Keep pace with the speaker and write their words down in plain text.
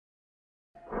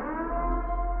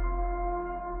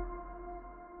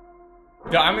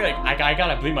Dude, I mean, like, I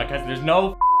gotta believe my cousin. There's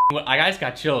no I just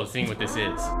got chills seeing what this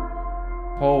is.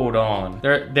 Hold on.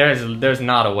 There's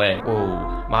not a way.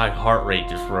 Oh, my heart rate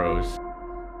just rose.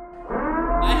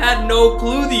 I had no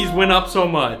clue these went up so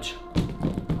much.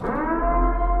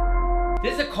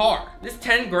 This is a car. This is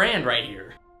 10 grand right here.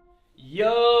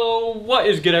 Yo, what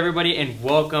is good everybody, and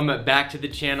welcome back to the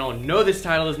channel. No, this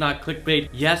title is not clickbait.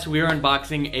 Yes, we are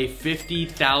unboxing a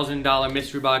 $50,000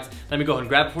 mystery box. Let me go ahead and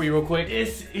grab it for you real quick.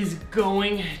 This is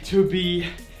going to be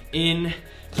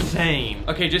insane.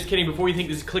 Okay, just kidding. Before you think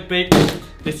this is clickbait,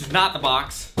 this is not the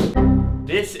box.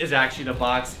 This is actually the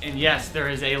box, and yes, there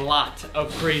is a lot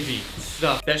of crazy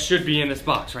stuff that should be in this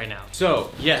box right now.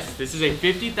 So, yes, this is a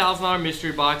 $50,000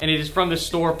 mystery box, and it is from the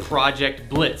store Project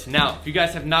Blitz. Now, if you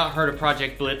guys have not heard of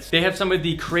Project Blitz, they have some of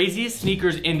the craziest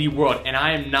sneakers in the world, and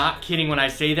I am not kidding when I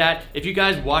say that. If you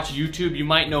guys watch YouTube, you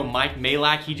might know Mike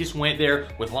Malak. He just went there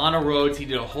with Lana Rhodes. He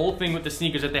did a whole thing with the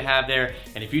sneakers that they have there,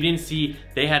 and if you didn't see,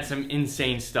 they had some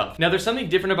insane stuff. Now, there's something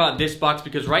different about this box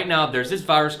because right now, there's this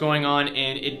virus going on,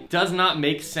 and it does not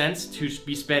make sense to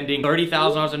be spending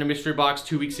 $30,000 on a mystery box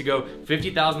 2 weeks ago,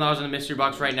 $50,000 on a mystery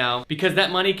box right now, because that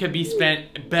money could be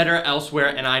spent better elsewhere,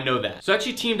 and I know that. So I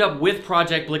actually teamed up with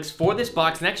Project Blitz for this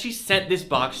box and actually sent this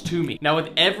box to me. Now,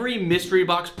 with every mystery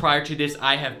box prior to this,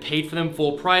 I have paid for them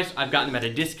full price. I've gotten them at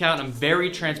a discount. I'm very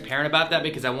transparent about that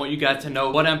because I want you guys to know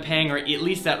what I'm paying, or at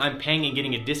least that I'm paying and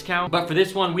getting a discount. But for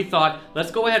this one, we thought, let's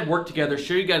go ahead and work together,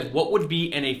 show you guys what would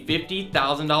be in a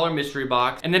 $50,000 mystery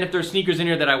box, and then if there's sneakers in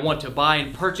here that I want to buy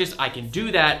and purchase, I can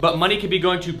do that, but money could be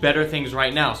going to better things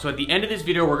right now. So at the end of this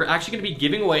video, we're actually gonna be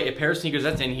giving away a pair of sneakers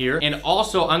that's in here, and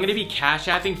also I'm gonna be cash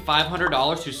apping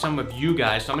 $500 to some of you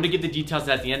guys. So I'm gonna give the details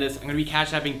at the end of this. I'm gonna be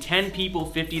cash apping 10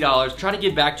 people $50, try to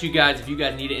give back to you guys if you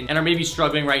guys need it and are maybe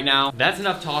struggling right now. That's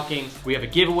enough talking. We have a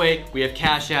giveaway, we have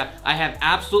cash app. I have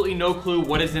absolutely no clue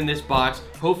what is in this box.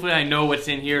 Hopefully I know what's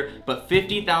in here, but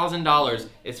 $50,000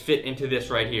 is fit into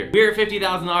this right here. We're at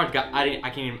 $50,000. I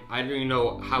don't even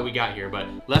know how we got here, but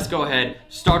let's go ahead,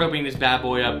 start opening this bad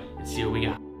boy up and see what we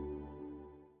got.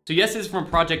 So yes, this is from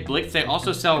Project Blitz. They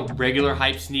also sell regular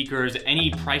hype sneakers, any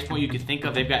price point you could think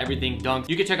of. They've got everything dunked.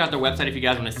 You can check out their website if you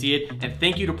guys want to see it. And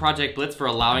thank you to Project Blitz for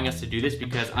allowing us to do this,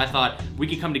 because I thought we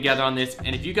could come together on this.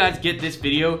 And if you guys get this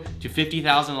video to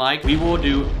 50,000 likes, we will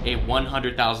do a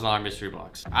 $100,000 mystery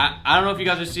box. I don't know if you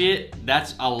guys will see it.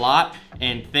 That's a lot.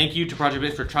 And thank you to Project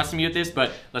Blitz for trusting me with this,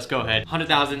 but let's go ahead.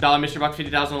 $100,000 mystery box,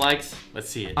 50,000 likes. Let's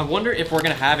see it. I wonder if we're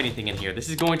gonna have anything in here. This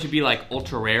is going to be like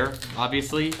ultra rare,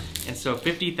 obviously. And so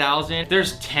 50,000,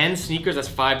 there's 10 sneakers, that's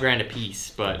 5 grand a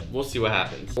piece, but we'll see what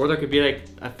happens. Or there could be like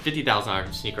a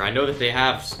 $50,000 sneaker. I know that they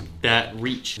have that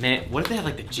reach. Man, what if they have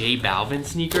like the J Balvin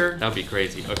sneaker? That would be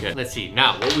crazy. Okay, let's see.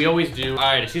 Now, what we always do, all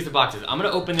right, here's the boxes. I'm gonna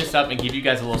open this up and give you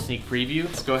guys a little sneak preview.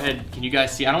 Let's go ahead. Can you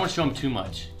guys see? I don't wanna show them too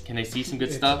much. Can they see some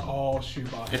good stuff? It's all shoe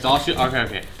boxes. It's all shoe,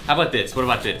 okay. How about this? What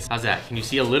about this? How's that? Can you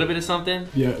see a little bit of something?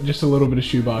 Yeah, just a little bit of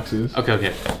shoe boxes.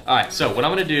 Okay. All right, so what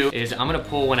I'm gonna do is I'm gonna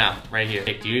pull one out right here.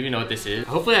 Okay, do you even know what this is?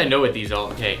 Hopefully I know what these are.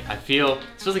 Okay, this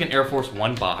feels like an Air Force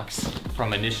One box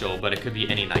from Initial, but it could be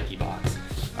any Nike box.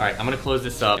 All right, I'm gonna close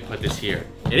this up and put this here.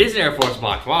 It is an Air Force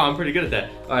box. Wow, I'm pretty good at that.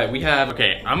 All right, we have,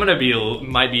 okay, I'm gonna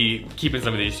might be keeping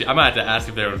some of these. I might have to ask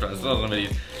if they're gonna try some of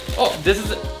these. Oh, this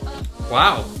is,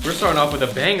 wow, we're starting off with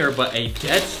a banger, but a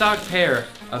dead stock pair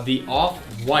of the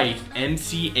off-white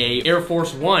MCA Air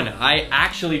Force One. I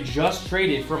actually just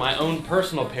traded for my own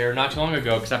personal pair not too long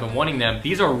ago because I've been wanting them.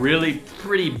 These are really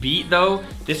pretty beat though.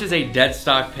 This is a dead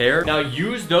stock pair. Now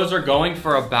used, those are going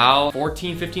for about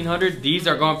 $1,400-1,500. These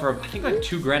are going for, I think like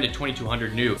 2 grand to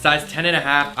 2,200 new. Size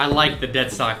 10.5, I like the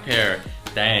dead stock pair.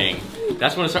 Dang,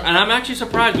 that's when it started. And I'm actually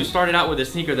surprised we started out with a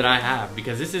sneaker that I have,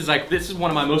 because this is one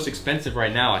of my most expensive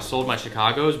right now. I sold my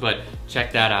Chicago's, but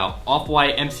check that out.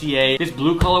 Off-white MCA. This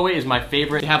blue colorway is my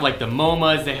favorite. They have like the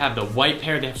MoMAs, they have the white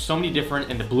pair, they have so many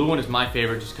different, and the blue one is my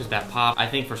favorite just because that pop. I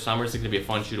think for summer it's gonna be a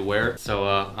fun shoe to wear. So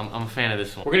I'm a fan of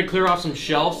this one. We're gonna clear off some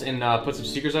shelves and put some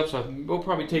sneakers up, so we'll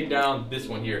probably take down this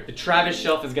one here. The Travis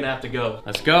shelf is gonna have to go.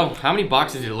 Let's go. How many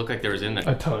boxes did it look like there was in there?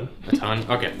 A ton. A ton?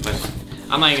 Okay,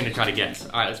 I'm not even gonna try to guess.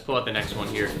 All right, let's pull out the next one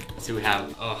here. Let's see what we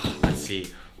have. Oh, let's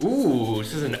see. Ooh,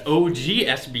 this is an OG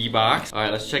SB box. All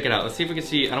right, let's check it out. Let's see if we can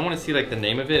see, I don't wanna see like the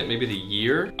name of it, maybe the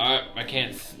year. I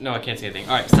can't see anything.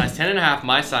 All right, size 10.5,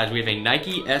 my size. We have a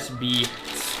Nike SB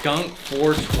Skunk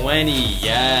 420.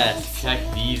 Yes, check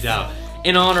these out.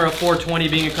 in honor of 420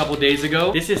 being a couple days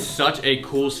ago. This is such a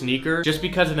cool sneaker just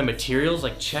because of the materials.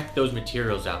 Like, check those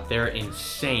materials out. They're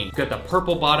insane. Got the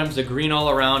purple bottoms, the green all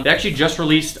around. They actually just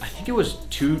released, I think it was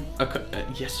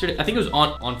yesterday. I think it was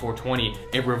on 420,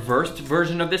 a reversed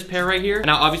version of this pair right here.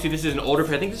 Now, obviously this is an older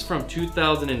pair. I think this is from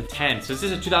 2010. So this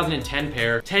is a 2010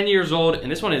 pair, 10 years old.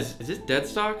 And this one is this dead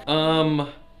stock?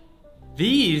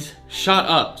 These shot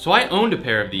up. So I owned a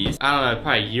pair of these, I don't know,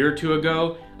 probably a year or two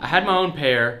ago. I had my own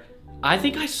pair. I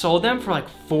think I sold them for like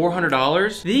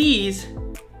 $400. These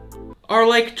are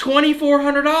like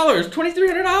 $2,400,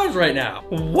 $2,300 right now.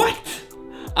 What?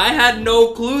 I had no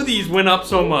clue these went up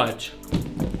so much.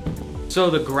 So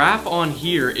the graph on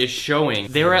here is showing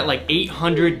they were at like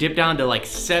 800, dipped down to like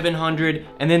 700,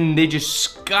 and then they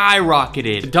just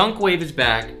skyrocketed. The Dunk Wave is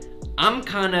back. I'm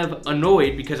kind of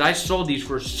annoyed because I sold these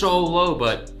for so low,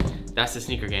 but that's the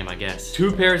sneaker game, I guess.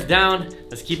 2 pairs down,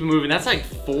 let's keep it moving. That's like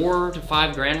 4 to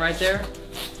 5 grand right there.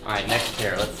 All right, next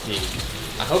pair, let's see.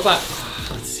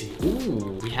 Let's see.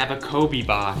 Ooh, we have a Kobe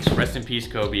box. Rest in peace,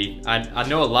 Kobe. I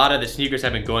know a lot of the sneakers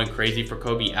have been going crazy for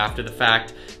Kobe after the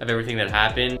fact of everything that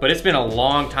happened, but it's been a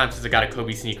long time since I got a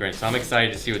Kobe sneaker, and so I'm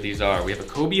excited to see what these are. We have a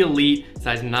Kobe Elite,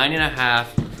 size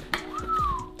 9.5.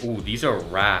 Ooh, these are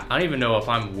wrapped. I don't even know if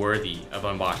I'm worthy of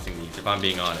unboxing these, if I'm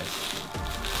being honest.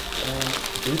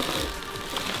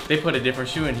 They put a different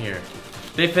shoe in here.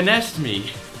 They finessed me.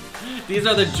 These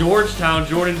are the Georgetown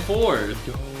Jordan 4s.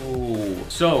 Yo.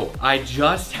 So, I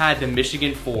just had the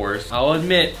Michigan 4s. I'll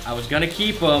admit, I was gonna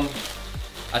keep them.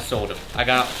 I sold them. I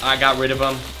got rid of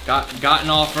them. Got an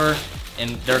offer,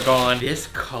 and they're gone. This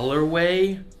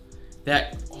colorway, oh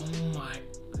my,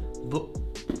 look.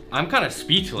 I'm kind of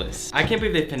speechless. I can't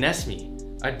believe they finessed me.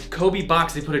 A Kobe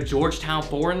box, they put a Georgetown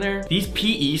 4 in there. These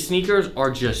PE sneakers are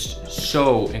just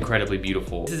so incredibly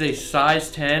beautiful. This is a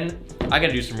size 10. I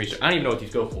gotta do some research. I don't even know what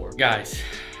these go for. Guys,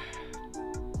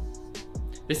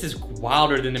 this is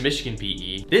wilder than the Michigan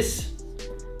PE. This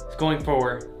is going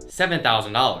for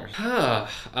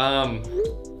 $7,000.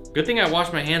 Good thing I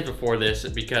washed my hands before this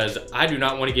because I do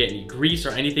not want to get any grease or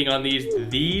anything on these.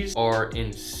 These are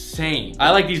insane.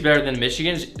 I like these better than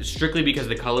Michigan's strictly because of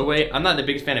the colorway. I'm not the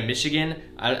biggest fan of Michigan.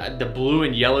 The blue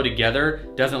and yellow together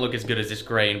doesn't look as good as this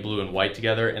gray and blue and white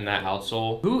together in that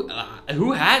outsole.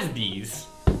 Who has these?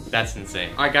 That's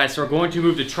insane. All right, guys, so we're going to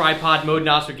move to tripod mode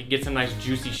now so we can get some nice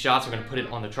juicy shots. We're gonna put it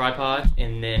on the tripod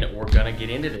and then we're gonna get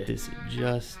into this.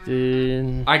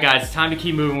 Adjusted. All right, guys, it's time to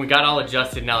keep moving. We got all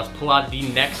adjusted. Now let's pull out the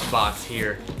next box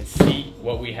here and see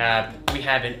what we have. We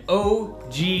have an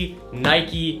OG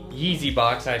Nike Yeezy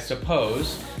box, I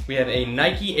suppose. We have a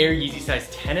Nike Air Yeezy size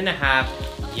 10.5.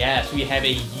 Yes, we have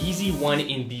a Yeezy one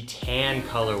in the tan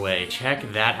colorway.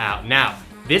 Check that out. Now,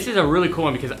 this is a really cool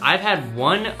one because I've had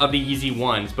one of the Yeezy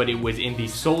ones, but it was in the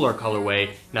solar colorway.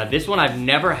 Now this one I've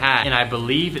never had, and I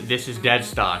believe this is dead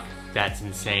stock. That's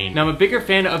insane. Now I'm a bigger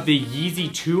fan of the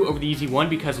Yeezy 2 over the Yeezy 1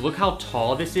 because look how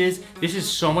tall this is. This is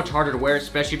so much harder to wear,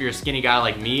 especially if you're a skinny guy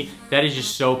like me. That is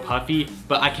just so puffy,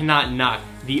 but I cannot knock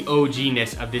the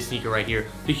OG-ness of this sneaker right here.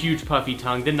 The huge puffy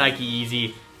tongue, the Nike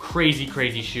Yeezy. Crazy,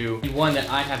 crazy shoe. The one that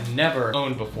I have never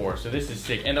owned before, so this is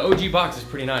sick. And the OG box is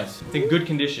pretty nice. It's in good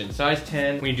condition. Size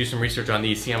 10. We need to do some research on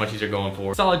these, see how much these are going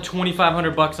for. Solid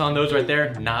 2,500 bucks on those right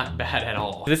there. Not bad at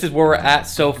all. This is where we're at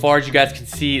so far. As you guys can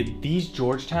see, these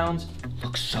Georgetowns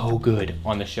look so good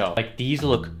on the shelf. Like, these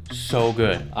look so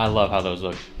good. I love how those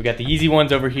look. We got the Yeezy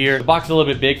ones over here. The box is a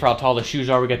little bit big for how tall the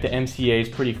shoes are. We got the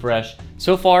MCAs, pretty fresh.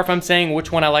 So far, if I'm saying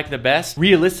which one I like the best,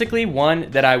 realistically, one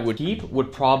that I would keep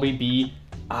would probably be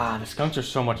the Skunks are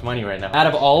so much money right now. Out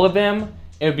of all of them,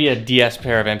 it would be a DS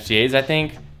pair of MCAs, I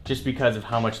think, just because of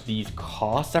how much these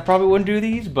cost. I probably wouldn't do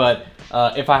these, but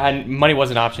if I hadn't, money was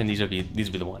an option, these would be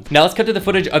the ones. Now let's cut to the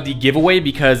footage of the giveaway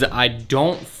because I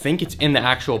don't think it's in the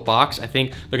actual box. I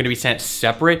think they're gonna be sent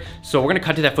separate. So we're gonna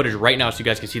cut to that footage right now so you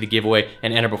guys can see the giveaway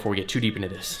and enter before we get too deep into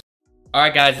this. All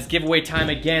right, guys, it's giveaway time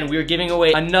again. We are giving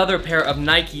away another pair of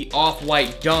Nike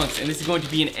Off-White Dunks, and this is going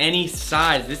to be in any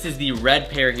size. This is the red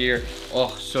pair here.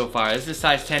 Oh, so fire. This is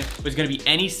size 10, but it's gonna be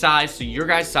any size, so your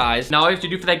guys' size. Now, all you have to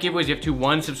do for that giveaway is you have to,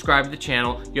 1, subscribe to the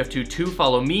channel. You have to, 2,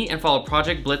 follow me and follow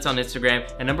Project Blitz on Instagram.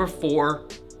 And number 4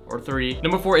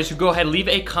 is to go ahead, leave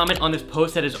a comment on this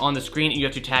post that is on the screen, and you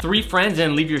have to tag 3 friends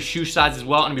and leave your shoe size as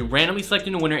well, and be randomly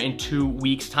selecting the winner in 2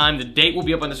 weeks time. The date will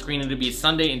be up on the screen, and it'll be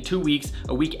Sunday in 2 weeks,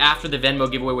 a week after the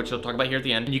Venmo giveaway, which I'll talk about here at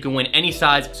the end. And you can win any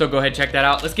size, so go ahead, check that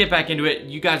out. Let's get back into it.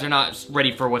 You guys are not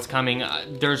ready for what's coming.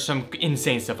 There's some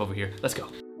insane stuff over here. Let's go.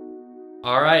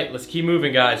 All right, let's keep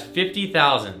moving, guys.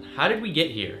 50,000. How did we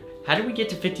get here? How did we get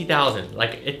to 50,000?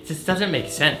 Like, it just doesn't make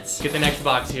sense. Get the next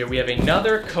box here. We have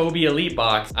another Kobe Elite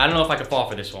box. I don't know if I can fall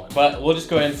for this one, but we'll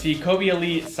just go ahead and see. Kobe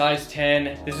Elite, size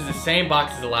 10. This is the same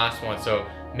box as the last one, so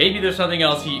maybe there's something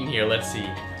else in here. Let's see.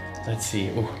 Let's see.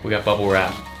 Ooh, we got bubble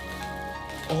wrap.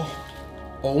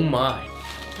 Oh my.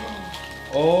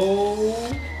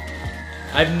 Oh.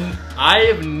 I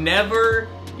have never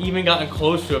even gotten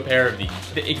close to a pair of these.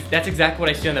 That's exactly what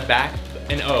I see on the back,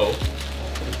 an O.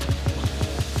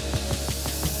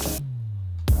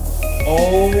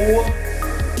 Oh,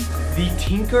 the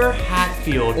Tinker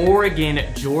Hatfield Oregon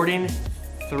Jordan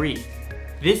 3.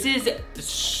 This is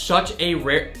such a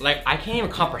rare, like, I can't even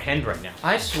comprehend right now.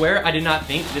 I swear I did not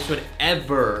think this would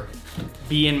ever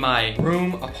be in my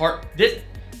room, apart. This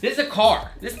is a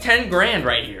car. This is 10 grand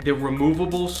right here. The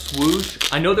removable swoosh.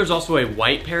 I know there's also a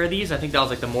white pair of these. I think that was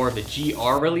like the more of the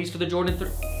GR release for the Jordan 3.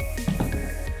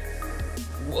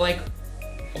 Like,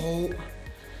 oh.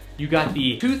 You got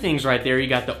the two things right there. You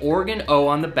got the Oregon O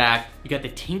on the back. You got the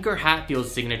Tinker Hatfield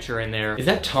signature in there. Is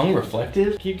that tongue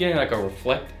reflective? Keep getting like a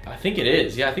reflect. I think it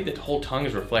is. Yeah, I think the whole tongue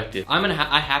is reflective.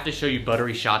 I have to show you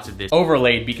buttery shots of this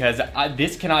overlaid because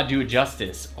this cannot do it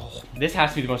justice. Oh, this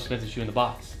has to be the most expensive shoe in the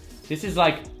box. This is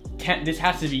like 10, this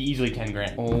has to be easily 10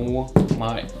 grand. Oh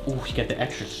my. Oh, you got the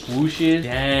extra swooshes.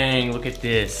 Dang, look at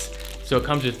this. So it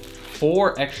comes with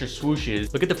 4 extra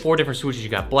swooshes. Look at the 4 different swooshes. You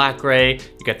got black, gray,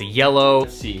 you got the yellow.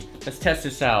 Let's see, let's test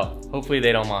this out. Hopefully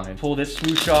they don't mind. Pull this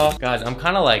swoosh off. Guys, I'm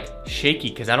kind of like shaky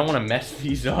because I don't want to mess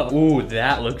these up. Ooh,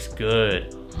 that looks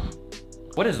good.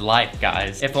 What is life,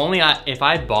 guys? If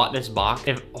I bought this box,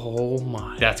 oh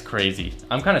my, that's crazy.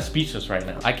 I'm kind of speechless right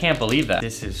now. I can't believe that.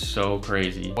 This is so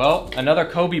crazy. Well, another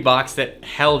Kobe box that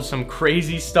held some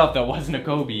crazy stuff that wasn't a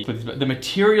Kobe. But the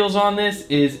materials on this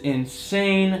is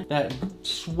insane. That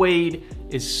suede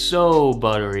is so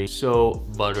buttery, so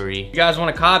buttery. You guys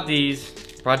want to cop these?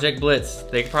 Project Blitz,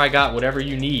 they probably got whatever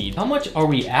you need. How much are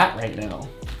we at right now?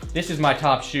 This is my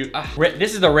top shoe.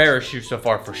 This is the rarest shoe so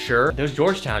far for sure. Those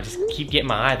Georgetown just keep getting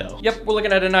my eye though. Yep, we're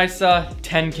looking at a nice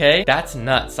 10K. That's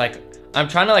nuts. Like, I'm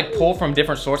trying to like pull from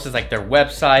different sources like their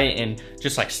website and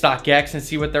just like StockX and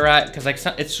see what they're at. Cause like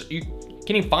you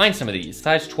can't even find some of these.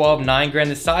 Size 12, 9 grand.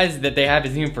 The size that they have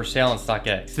is even for sale on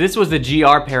StockX. So this was the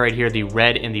GR pair right here, the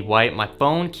red and the white. My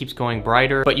phone keeps going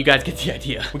brighter, but you guys get the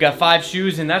idea. We got 5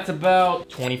 shoes and that's about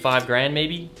 25 grand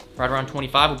maybe. Right around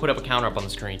 25, we'll put up a counter up on the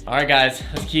screen. All right guys,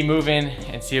 let's keep moving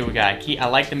and see what we got. I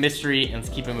like the mystery and let's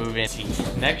keep it moving. Let's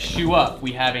see. Next shoe up,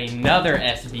 we have another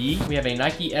SB. We have a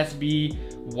Nike SB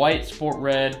white sport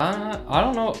red. I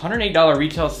don't know, $108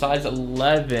 retail, size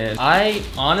 11. I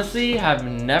honestly have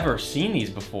never seen these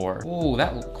before. Oh,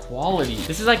 that quality.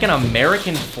 This is like an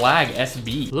American flag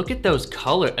SB. Look at those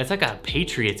colors. It's like a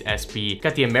Patriots SB.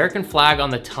 Got the American flag on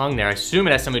the tongue there. I assume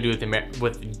it has something to do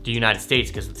with the United States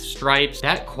because of the stripes.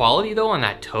 That quality though on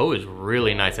that toe is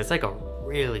really nice. It's like a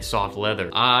really soft leather.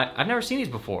 I've never seen these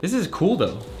before. This is cool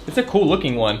though. It's a cool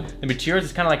looking one. The materials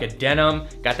is kind of like a denim.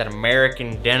 Got that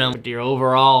American denim with your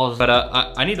overalls. But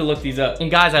I need to look these up.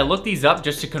 And guys, I looked these up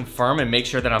just to confirm and make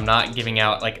sure that I'm not giving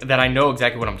out, like, that I know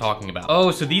exactly what I'm talking about.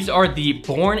 Oh, so these are the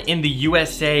Born in the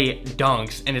USA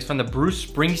dunks, and it's from the Bruce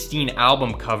Springsteen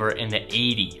album cover in the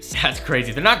 80s. That's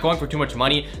crazy. They're not going for too much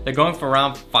money. They're going for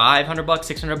around 500 bucks,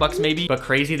 600 bucks maybe. But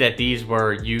crazy that these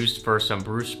were used for some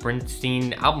Bruce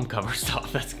Springsteen album cover stuff.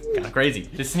 That's kind of crazy.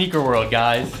 The sneaker world,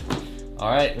 guys.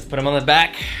 All right, let's put them on the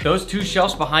back. Those 2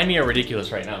 shelves behind me are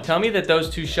ridiculous right now. Tell me that those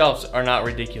 2 shelves are not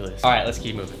ridiculous. All right, let's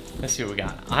keep moving. Let's see what we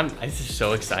got. This is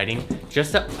so exciting.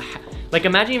 Just to, like,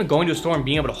 imagine even going to a store and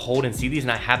being able to hold and see these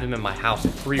and I have them in my house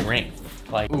at 3 rings.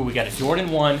 Like, ooh, we got a Jordan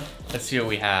 1. Let's see what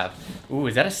we have. Ooh,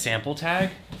 is that a sample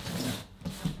tag?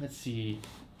 Let's see.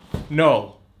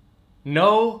 No.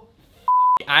 No.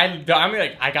 I'm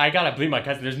like, I gotta believe my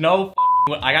cousin. There's no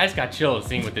I just got chills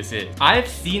seeing what this is. I've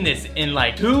seen this in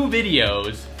like 2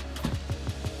 videos.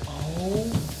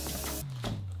 Oh.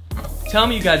 Tell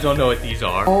me you guys don't know what these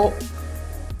are. Oh.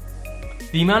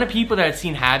 The amount of people that I've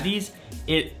seen have these,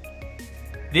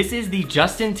 this is the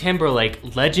Justin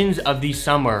Timberlake Legends of the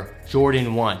Summer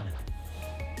Jordan 1.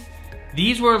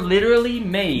 These were literally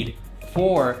made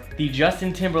for the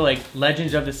Justin Timberlake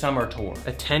Legends of the Summer tour.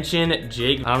 Attention,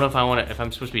 Jig. I don't know if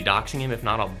I'm supposed to be doxing him. If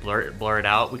not, I'll blur it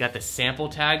out. We got the sample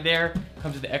tag there.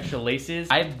 Comes with the extra laces.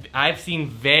 I've seen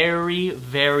very,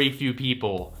 very few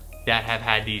people that have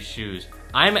had these shoes.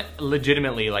 I'm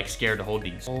legitimately like scared to hold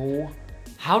these. Oh,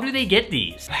 how do they get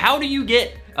these? How do you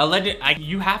get a legend?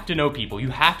 You have to know people.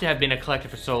 You have to have been a collector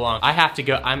for so long. I have to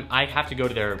go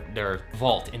to their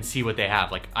vault and see what they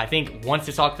have. Like, I think once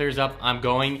this all clears up, I'm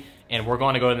going and we're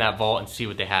going to go in that vault and see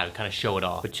what they have, kind of show it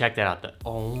off. But check that out.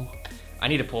 I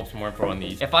need to pull up some more info on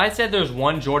these. If I said there's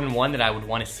one Jordan 1 that I would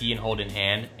want to see and hold in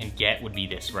hand and get would be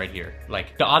this right here.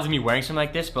 Like the odds of me wearing something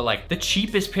like this, but like the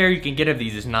cheapest pair you can get of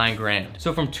these is 9 grand.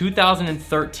 So from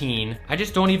 2013, I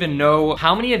just don't even know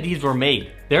how many of these were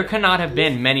made. There cannot have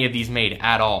been many of these made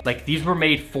at all. Like these were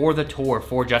made for the tour,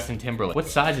 for Justin Timberlake. What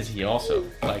size is he also?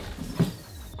 Like,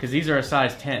 cause these are a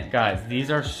size 10. Guys,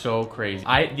 these are so crazy.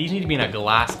 These need to be in a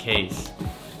glass case.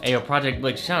 Hey, yo, Project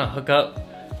Blake, just trying to hook up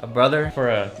a brother for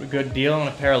a good deal on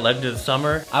a pair of Legends of the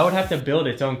Summer. I would have to build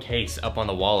its own case up on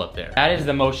the wall up there. That is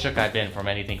the most shook I've been from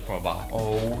anything from a box.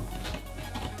 Oh,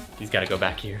 he's gotta go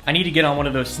back here. I need to get on one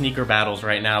of those sneaker battles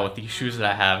right now with these shoes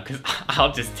that I have, because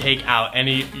I'll just take out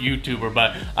any YouTuber,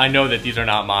 but I know that these are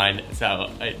not mine, so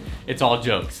it's all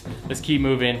jokes. Let's keep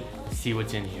moving, see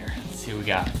what's in here. Let's see what we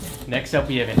got. Next up,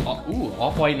 we have an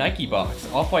off-white Nike box.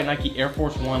 Off-white Nike Air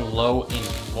Force 1 Low in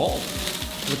Gold.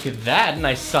 Look at that,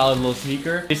 nice solid little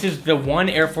sneaker. This is the one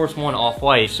Air Force 1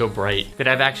 off-white, so bright, that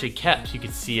I've actually kept. You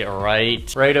can see it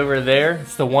right over there.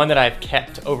 It's the one that I've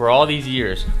kept over all these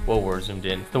years. Whoa, we're zoomed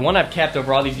in. The one I've kept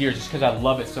over all these years just because I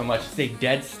love it so much. It's a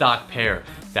dead stock pair.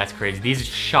 That's crazy. These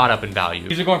shot up in value.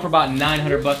 These are going for about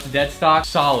 900 bucks to dead stock.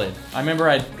 Solid. I remember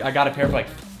I got a pair for like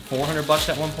 400 bucks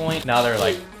at one point. Now they're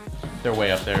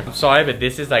way up there. I'm sorry, but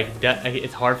this is like,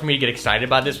 it's hard for me to get excited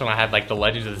about this when I have like the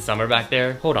Legends of the Summer back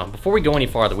there. Hold on, before we go any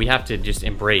farther, we have to just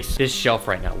embrace this shelf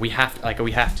right now. We have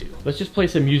to. Let's just play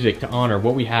some music to honor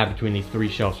what we have between these 3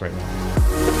 shelves right now.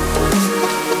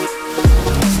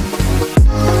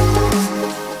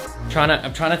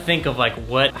 I'm trying to think of like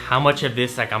how much of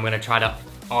this like I'm gonna try to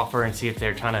offer and see if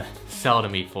they're trying to sell to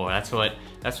me for. That's what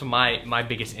my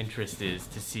biggest interest is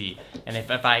to see. And if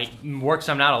I work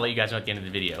something out, I'll let you guys know at the end of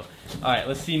the video. All right,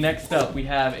 let's see. Next up, we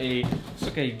have let's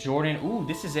look at Jordan. Ooh,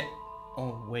 this is it.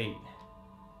 Oh, wait.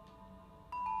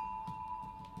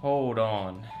 Hold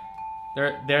on.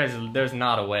 There's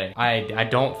not a way. I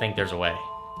don't think there's a way.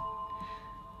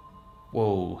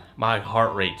 Whoa, my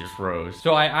heart rate just rose.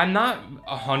 So I'm not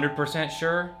 100%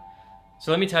 sure.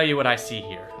 So let me tell you what I see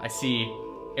here. I see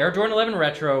Air Jordan 11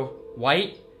 Retro,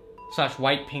 white /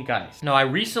 white pink ice. Now, I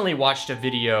recently watched a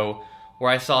video where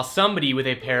I saw somebody with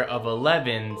a pair of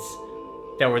 11s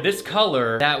that were this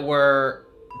color that were,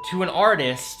 to an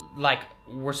artist, like,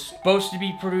 were supposed to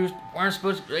be produced, weren't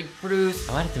supposed to be produced.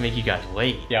 I might have to make you guys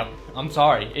wait. Yep, I'm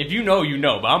sorry. If you know, you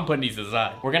know, but I'm putting these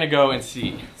aside. We're gonna go and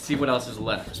see what else is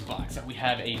left in this box. We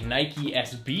have a Nike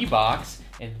SB box,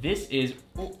 and this is,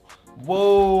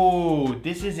 whoa,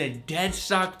 this is a dead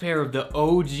stock pair of the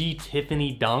OG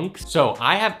Tiffany Dunks. So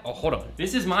I have, hold on.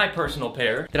 This is my personal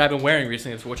pair that I've been wearing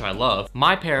recently, which I love.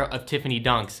 My pair of Tiffany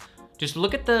Dunks. Just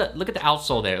look at the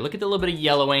outsole there. Look at the little bit of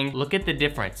yellowing. Look at the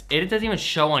difference. It doesn't even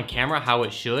show on camera how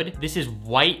it should. This is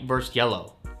white versus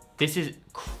yellow. This is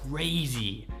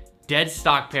crazy. Dead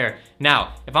stock pair.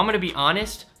 Now, if I'm gonna be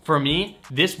honest, for me,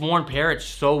 this worn pair, it's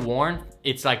so worn,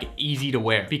 it's like easy to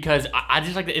wear because I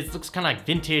just like that. It looks kind of like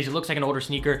vintage. It looks like an older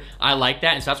sneaker. I like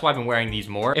that, and so that's why I've been wearing these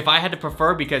more. If I had to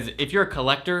prefer, because if you're a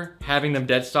collector, having them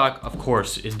dead stock, of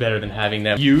course, is better than having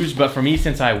them used. But for me,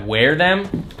 since I wear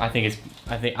them, I think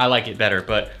I like it better.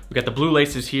 But we got the blue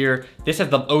laces here. This has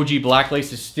the OG black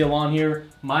laces still on here.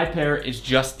 My pair is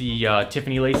just the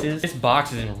Tiffany laces. This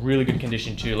box is in really good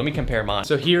condition too. Let me compare mine.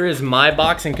 So here is my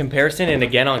box in comparison, and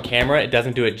again on camera, it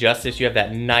doesn't do it justice. You have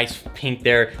that nice pink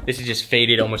there. This is just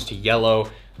faded almost to yellow.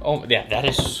 Oh yeah, that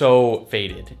is so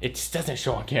faded. It just doesn't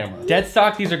show on camera. Dead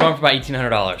stock, these are going for about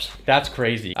 $1,800. That's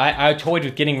crazy. I toyed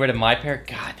with getting rid of my pair.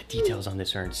 God, the details on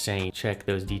this are insane. Check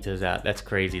those details out. That's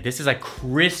crazy. This is like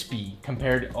crispy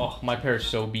compared to, oh, my pair is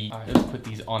so beat. All right, let's put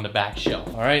these on the back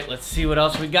shelf. All right, let's see what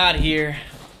else we got here.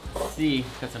 Let's see,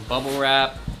 got some bubble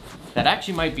wrap. That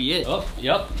actually might be it. Oh,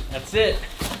 yep, that's it.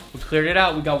 We cleared it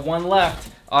out, we got one left.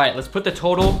 All right, let's put the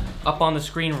total up on the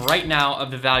screen right now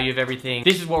of the value of everything.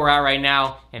 This is where we're at right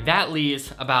now, and that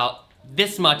leaves about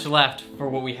this much left for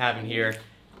what we have in here.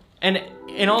 And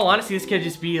in all honesty, this could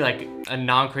just be like a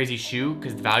non-crazy shoe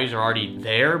because the values are already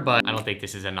there, but I don't think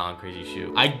this is a non-crazy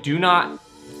shoe. I do not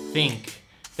think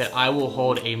that I will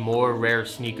hold a more rare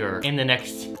sneaker in the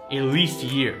next at least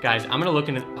year. Guys, I'm gonna look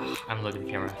in I'm gonna look at the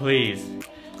camera. Please,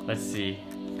 let's see.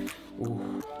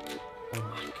 Ooh. Oh my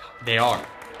God, they are.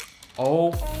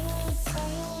 Oh,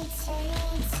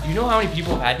 you know how many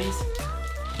people have had these?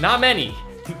 Not many.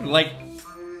 Like,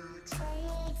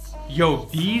 yo,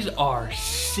 these are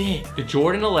sick. The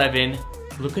Jordan 11,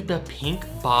 look at the pink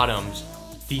bottoms,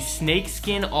 the snake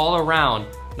skin all around.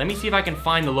 Let me see if I can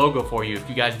find the logo for you if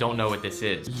you guys don't know what this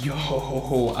is.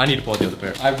 Yo, I need to pull out the other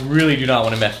pair. I really do not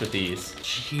want to mess with these.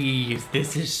 Jeez,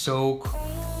 this is so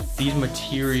cool. These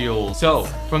materials. So,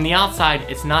 from the outside,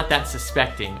 it's not that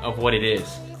suspecting of what it is.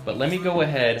 But let me go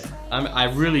ahead. I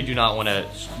really do not want to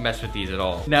mess with these at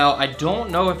all. Now, I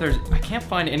don't know if I can't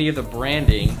find any of the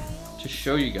branding to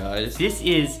show you guys. This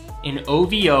is an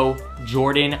OVO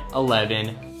Jordan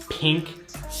 11 pink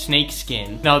snake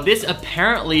skin. Now this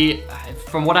apparently,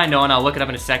 from what I know, and I'll look it up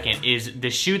in a second, is the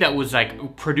shoe that was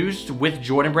like produced with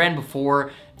Jordan brand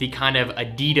before the kind of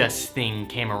Adidas thing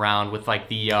came around with like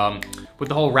the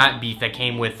whole rap beef that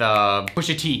came with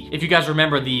Pusha T. If you guys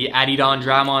remember the Adidon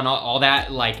drama and all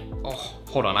that, like, oh,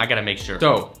 hold on, I gotta make sure.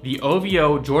 So, the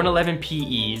OVO Jordan 11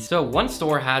 PEs. So, one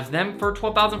store has them for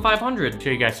 $12,500. Show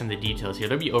you guys some of the details here.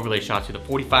 There'll be overlay shots with the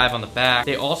 45 on the back.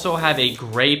 They also have a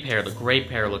gray pair. The gray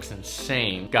pair looks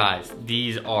insane. Guys,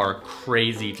 these are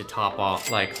crazy to top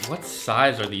off. Like, what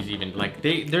size are these even? Like,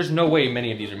 there's no way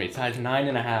many of these are made. Size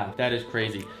 9.5. That is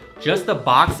crazy. Just the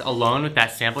box alone with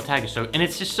that sample tag is so, and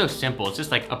it's just so simple. It's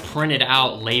just like a printed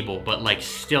out label, but like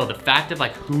still the fact of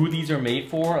like who these are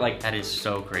made for, like that is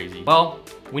so crazy. Well,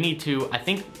 we need to, I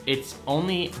think it's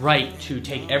only right to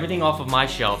take everything off of my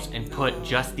shelves and put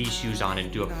just these shoes on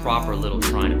and do a proper little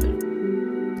trying of it.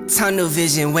 Tunnel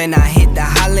vision when I hit the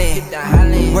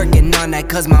holly. Working on that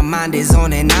cause my mind is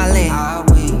on an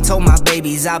island. Told my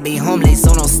babies I'll be homeless,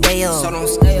 so don't stay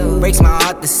up. Breaks my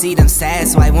heart to see them sad,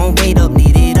 so I won't wait up.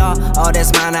 Need it all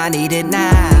that's mine, I need it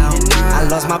now. I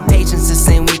lost my patience the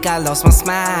same week I lost my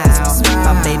smile.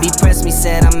 My baby pressed me,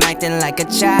 said I'm acting like a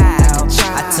child.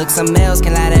 I took some L's,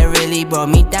 can lie, that really brought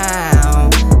me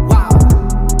down.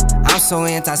 I'm so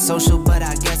antisocial, but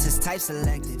I guess it's type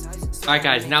selected. All right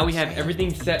guys, now we have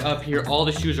everything set up here. All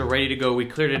the shoes are ready to go. We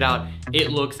cleared it out.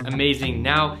 It looks amazing.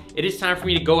 Now, it is time for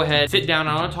me to go ahead, sit down.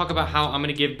 I wanna talk about how I'm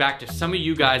gonna give back to some of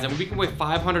you guys. I'm gonna be giving away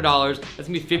 $500. That's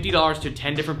gonna be $50 to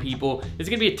 10 different people. This is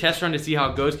gonna be a test run to see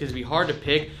how it goes, because it'd be hard to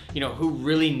pick, you know, who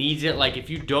really needs it. Like if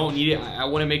you don't need it, I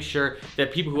wanna make sure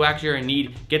that people who actually are in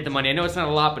need get the money. I know it's not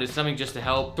a lot, but it's something just to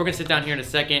help. We're gonna sit down here in a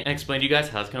second and explain to you guys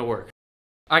how it's gonna work.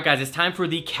 All right guys, it's time for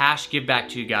the cash give back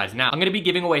to you guys. Now, I'm gonna be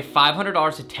giving away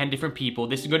 $500 to 10 different people.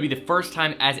 This is gonna be the first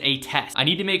time as a test. I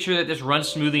need to make sure that this runs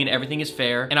smoothly and everything is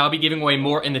fair, and I'll be giving away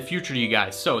more in the future to you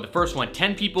guys. So the first one,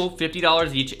 10 people,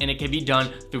 $50 each, and it can be done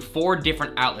through 4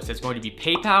 different outlets. It's going to be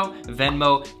PayPal,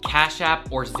 Venmo, Cash App,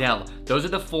 or Zelle. Those are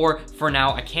the 4 for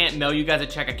now. I can't mail you guys a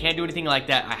check. I can't do anything like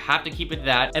that. I have to keep it to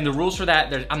that. And the rules for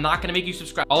that, I'm not gonna make you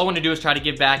subscribe. All I wanna do is try to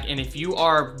give back, and if you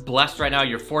are blessed right now,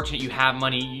 you're fortunate, you have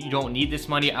money, you don't need this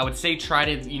money, I would say try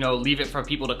to, you know, leave it for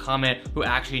people to comment who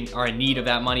actually are in need of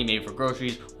that money, maybe for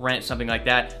groceries, rent, something like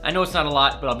that. I know it's not a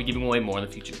lot, but I'll be giving away more in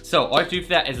the future. So all you have to do for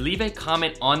that is leave a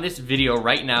comment on this video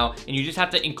right now, and you just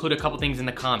have to include a couple things in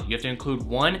the comment. You have to include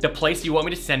 1, the place you want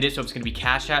me to send it, so it's gonna be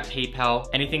Cash App, PayPal,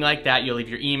 anything like that. You'll leave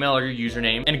your email or your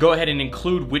username, and go ahead and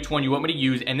include which one you want me to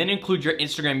use, and then include your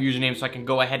Instagram username so I can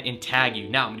go ahead and tag you.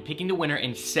 Now, I'm gonna be picking the winner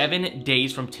in 7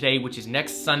 days from today, which is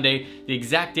next Sunday. The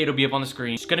exact date will be up on the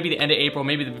screen. It's gonna be the end of April,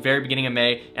 maybe the very beginning of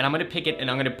May, and I'm gonna pick it, and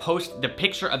I'm gonna post the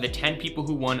picture of the 10 people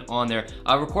who won on there.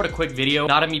 I'll record a quick video,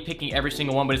 not of me picking every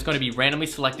single one, but it's gonna be randomly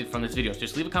selected from this video. So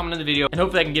just leave a comment on the video, and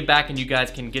hopefully I can get back and you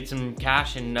guys can get some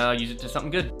cash and use it to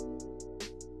something good.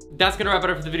 That's gonna wrap it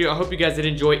up for the video. I hope you guys did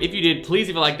enjoy. If you did, please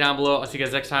leave a like down below. I'll see you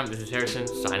guys next time. This is Harrison,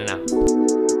 signing out.